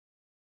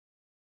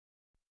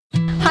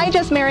Hi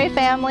Just Marry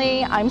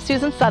family, I'm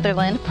Susan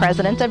Sutherland,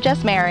 president of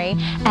Just Marry,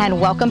 and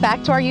welcome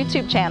back to our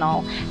YouTube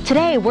channel.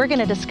 Today we're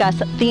going to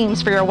discuss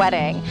themes for your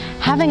wedding.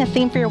 Having a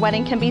theme for your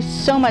wedding can be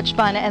so much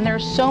fun, and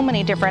there's so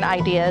many different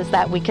ideas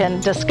that we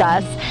can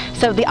discuss,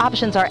 so the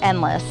options are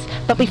endless.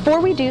 But before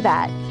we do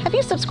that, have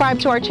you subscribed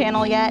to our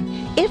channel yet?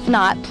 If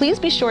not, please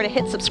be sure to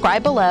hit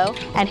subscribe below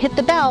and hit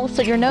the bell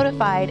so you're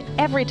notified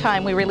every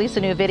time we release a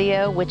new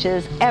video, which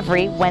is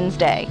every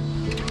Wednesday.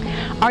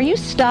 Are you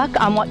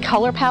stuck on what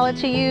color palette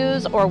to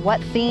use or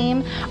what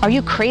theme? Are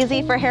you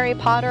crazy for Harry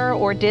Potter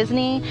or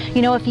Disney?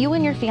 You know, if you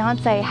and your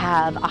fiance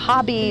have a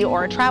hobby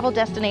or a travel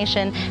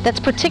destination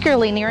that's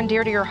particularly near and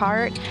dear to your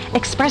heart,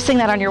 expressing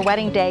that on your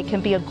wedding day can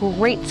be a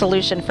great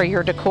solution for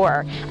your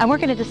decor. And we're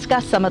going to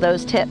discuss some of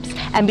those tips.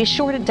 And be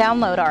sure to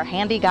download our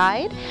handy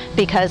guide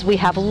because we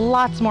have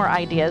lots more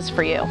ideas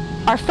for you.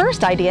 Our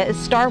first idea is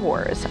Star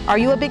Wars. Are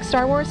you a big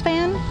Star Wars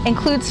fan?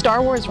 Include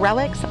Star Wars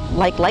relics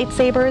like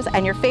lightsabers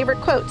and your favorite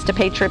quotes to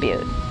pay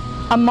tribute.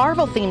 A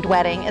Marvel-themed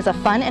wedding is a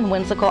fun and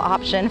whimsical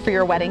option for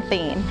your wedding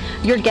theme.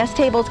 Your guest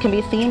tables can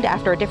be themed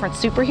after a different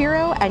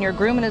superhero, and your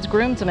groom and his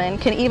groomsmen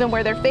can even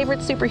wear their favorite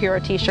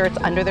superhero t-shirts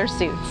under their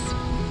suits.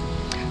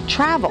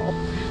 Travel.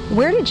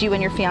 Where did you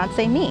and your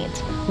fiance meet?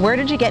 Where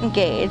did you get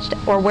engaged?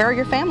 Or where are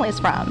your families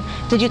from?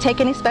 Did you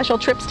take any special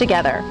trips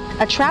together?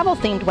 A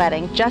travel-themed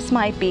wedding just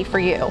might be for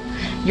you.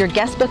 Your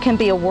guest book can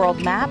be a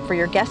world map for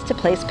your guests to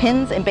place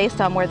pins in based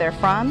on where they're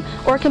from,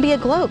 or it can be a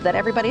globe that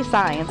everybody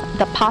signs.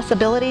 The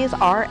possibilities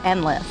are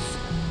endless.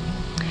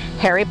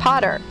 Harry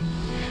Potter.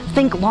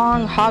 Think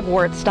long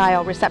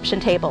Hogwarts-style reception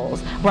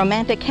tables,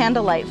 romantic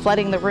candlelight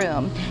flooding the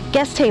room,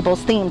 guest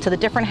tables themed to the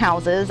different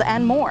houses,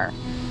 and more.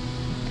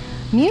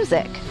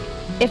 Music.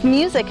 If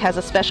music has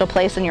a special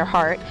place in your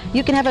heart,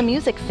 you can have a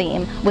music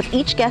theme with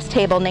each guest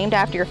table named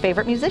after your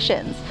favorite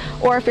musicians.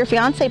 Or if your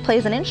fiance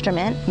plays an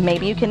instrument,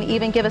 maybe you can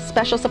even give a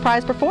special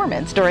surprise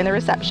performance during the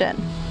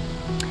reception.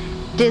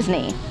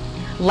 Disney.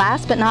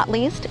 Last but not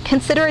least,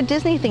 consider a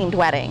Disney-themed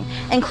wedding.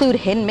 Include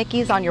hidden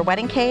Mickeys on your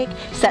wedding cake,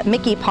 set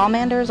Mickey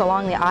palmanders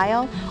along the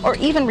aisle, or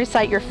even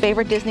recite your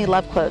favorite Disney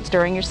love quotes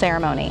during your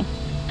ceremony.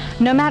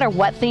 No matter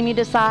what theme you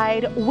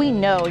decide, we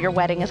know your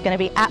wedding is going to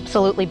be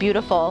absolutely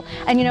beautiful.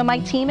 And you know, my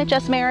team at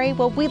Just Marry,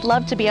 well, we'd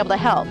love to be able to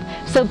help.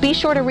 So be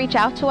sure to reach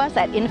out to us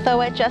at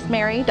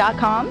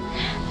info@justmarry.com,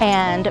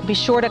 and be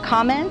sure to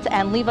comment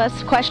and leave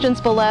us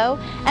questions below,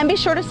 and be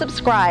sure to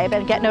subscribe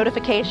and get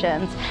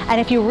notifications.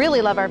 And if you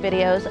really love our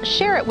videos,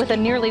 share it with a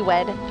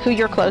newlywed who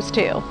you're close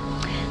to.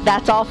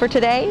 That's all for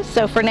today.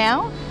 So for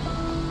now,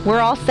 we're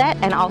all set,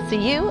 and I'll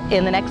see you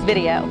in the next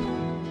video.